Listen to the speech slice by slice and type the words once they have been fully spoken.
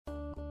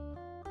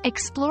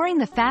exploring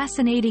the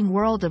fascinating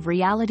world of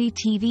reality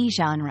TV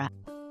genre.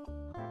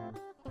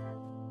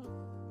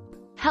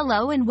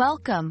 Hello and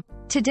welcome.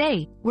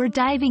 Today, we're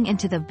diving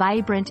into the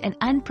vibrant and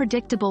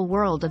unpredictable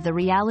world of the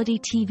reality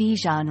TV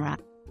genre.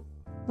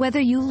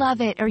 Whether you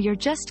love it or you're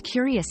just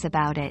curious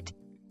about it,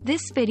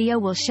 this video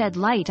will shed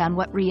light on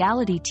what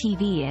reality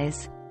TV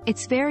is,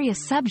 its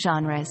various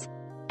subgenres,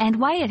 and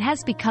why it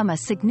has become a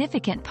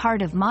significant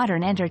part of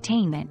modern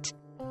entertainment.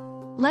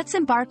 Let's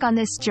embark on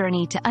this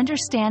journey to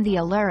understand the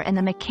allure and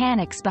the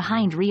mechanics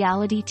behind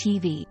reality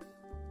TV.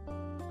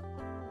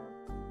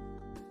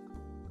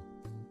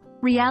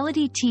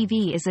 Reality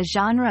TV is a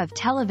genre of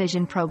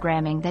television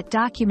programming that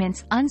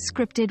documents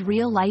unscripted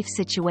real-life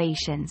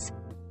situations,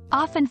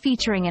 often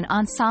featuring an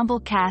ensemble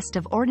cast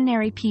of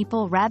ordinary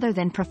people rather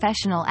than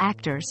professional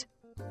actors.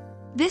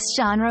 This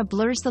genre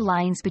blurs the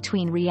lines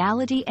between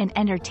reality and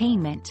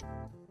entertainment,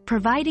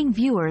 providing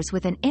viewers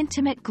with an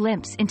intimate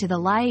glimpse into the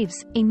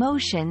lives,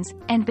 emotions,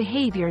 and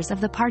behaviors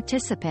of the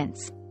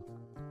participants.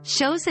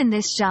 Shows in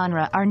this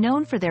genre are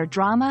known for their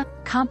drama,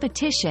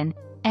 competition,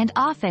 and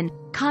often,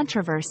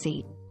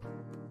 controversy.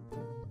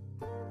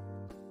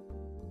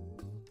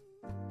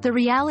 The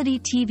reality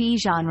TV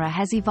genre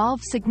has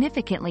evolved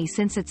significantly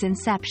since its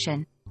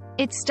inception.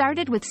 It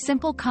started with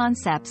simple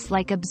concepts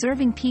like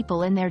observing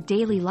people in their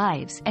daily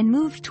lives and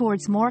moved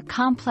towards more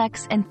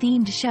complex and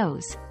themed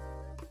shows.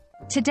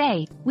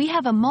 Today, we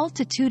have a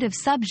multitude of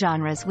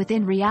subgenres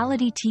within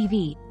reality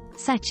TV,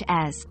 such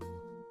as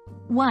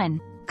 1.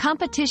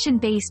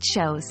 Competition-based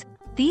shows.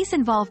 These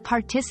involve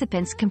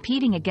participants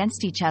competing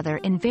against each other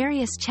in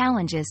various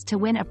challenges to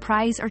win a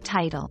prize or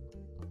title.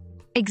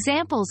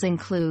 Examples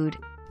include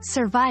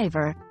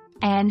Survivor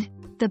and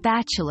The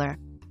Bachelor.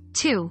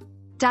 2.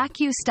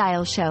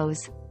 Docu-style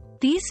shows.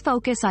 These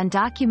focus on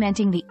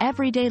documenting the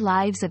everyday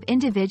lives of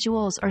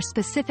individuals or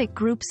specific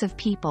groups of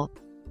people.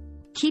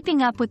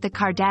 Keeping Up with the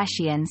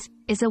Kardashians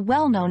is a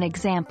well-known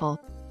example.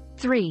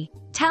 3.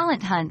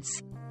 Talent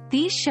hunts.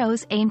 These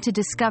shows aim to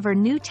discover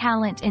new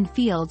talent in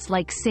fields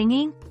like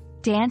singing,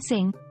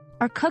 dancing,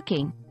 or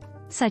cooking,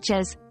 such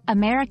as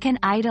American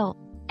Idol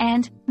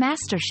and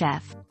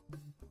MasterChef.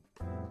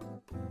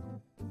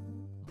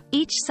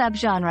 Each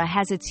subgenre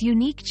has its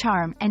unique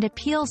charm and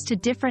appeals to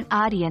different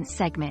audience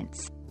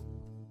segments.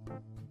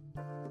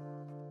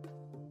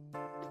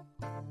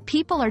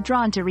 People are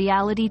drawn to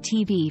reality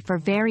TV for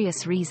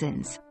various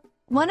reasons.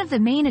 One of the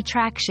main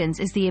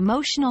attractions is the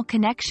emotional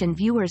connection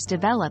viewers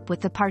develop with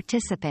the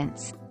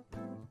participants.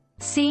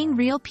 Seeing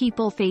real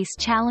people face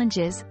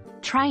challenges,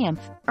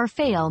 triumph, or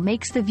fail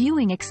makes the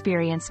viewing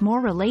experience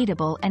more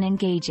relatable and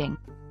engaging.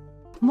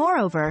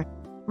 Moreover,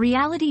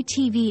 reality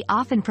TV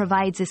often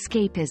provides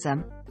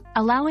escapism,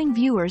 allowing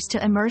viewers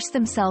to immerse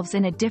themselves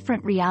in a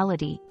different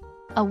reality,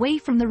 away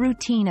from the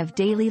routine of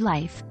daily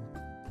life.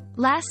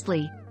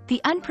 Lastly,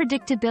 the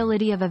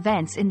unpredictability of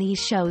events in these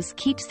shows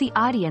keeps the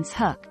audience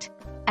hooked,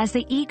 as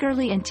they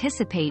eagerly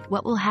anticipate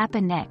what will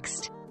happen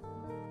next.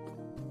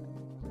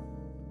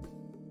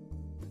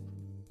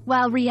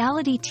 While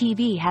reality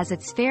TV has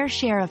its fair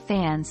share of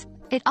fans,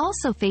 it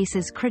also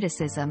faces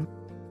criticism.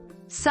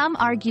 Some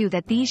argue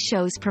that these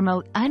shows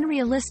promote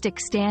unrealistic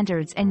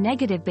standards and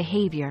negative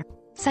behavior,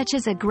 such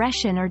as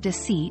aggression or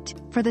deceit,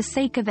 for the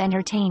sake of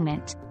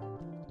entertainment.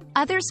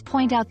 Others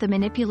point out the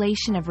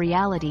manipulation of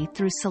reality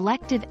through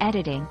selective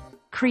editing,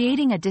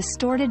 creating a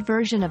distorted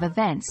version of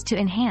events to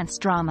enhance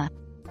drama.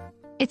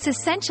 It's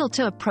essential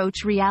to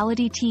approach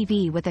reality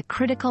TV with a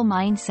critical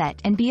mindset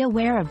and be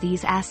aware of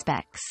these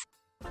aspects.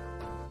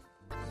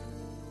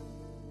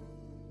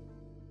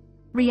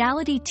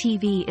 Reality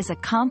TV is a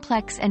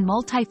complex and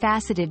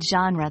multifaceted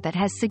genre that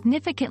has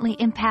significantly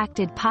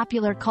impacted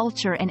popular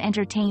culture and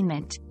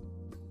entertainment.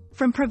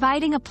 From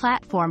providing a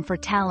platform for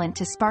talent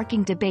to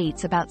sparking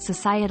debates about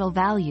societal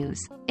values,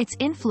 its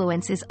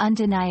influence is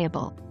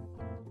undeniable.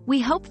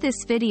 We hope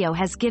this video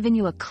has given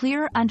you a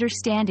clearer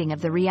understanding of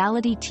the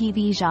reality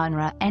TV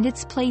genre and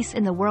its place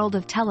in the world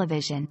of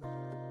television.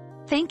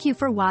 Thank you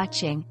for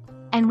watching,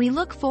 and we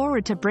look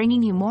forward to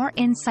bringing you more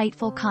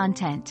insightful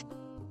content.